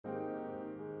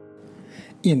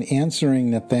In answering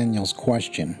Nathaniel's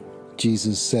question,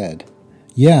 Jesus said,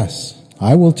 "Yes,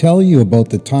 I will tell you about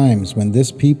the times when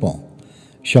this people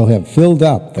shall have filled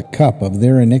up the cup of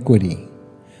their iniquity,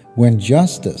 when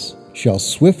justice shall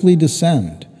swiftly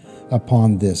descend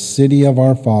upon this city of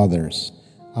our fathers.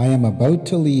 I am about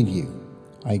to leave you.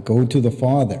 I go to the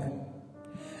Father.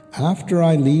 After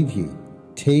I leave you,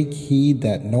 take heed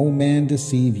that no man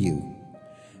deceive you.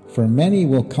 For many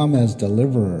will come as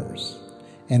deliverers,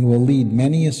 and will lead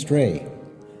many astray.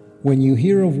 When you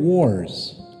hear of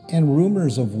wars and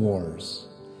rumors of wars,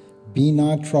 be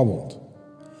not troubled.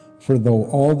 For though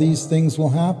all these things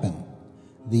will happen,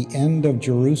 the end of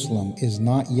Jerusalem is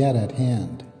not yet at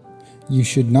hand. You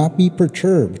should not be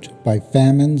perturbed by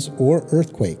famines or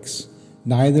earthquakes,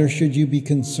 neither should you be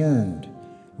concerned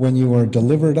when you are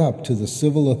delivered up to the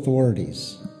civil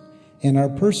authorities and are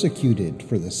persecuted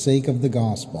for the sake of the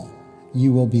gospel.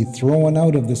 You will be thrown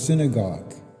out of the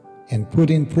synagogue and put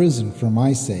in prison for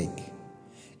my sake,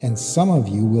 and some of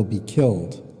you will be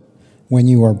killed. When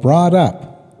you are brought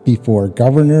up before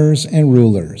governors and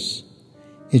rulers,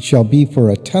 it shall be for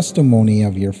a testimony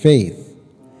of your faith,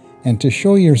 and to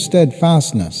show your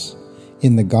steadfastness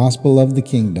in the gospel of the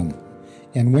kingdom.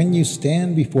 And when you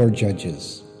stand before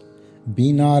judges,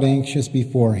 be not anxious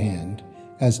beforehand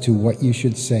as to what you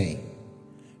should say,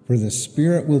 for the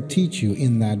Spirit will teach you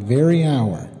in that very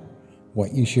hour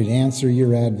what you should answer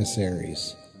your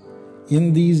adversaries.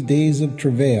 In these days of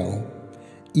travail,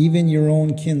 even your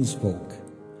own kinsfolk,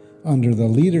 under the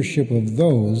leadership of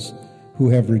those who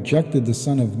have rejected the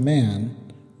Son of Man,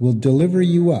 will deliver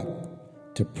you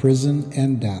up to prison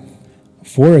and death.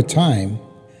 For a time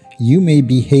you may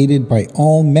be hated by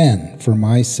all men for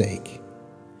my sake.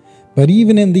 But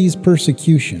even in these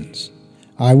persecutions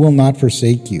I will not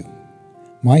forsake you.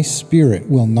 My Spirit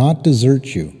will not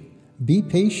desert you. Be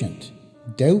patient.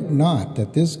 Doubt not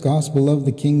that this gospel of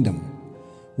the kingdom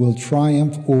will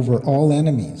triumph over all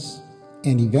enemies,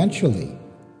 and eventually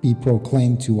be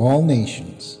proclaimed to all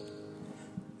nations."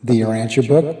 The Urantia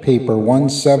Book, paper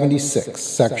 176,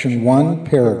 section 1,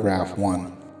 paragraph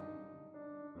 1.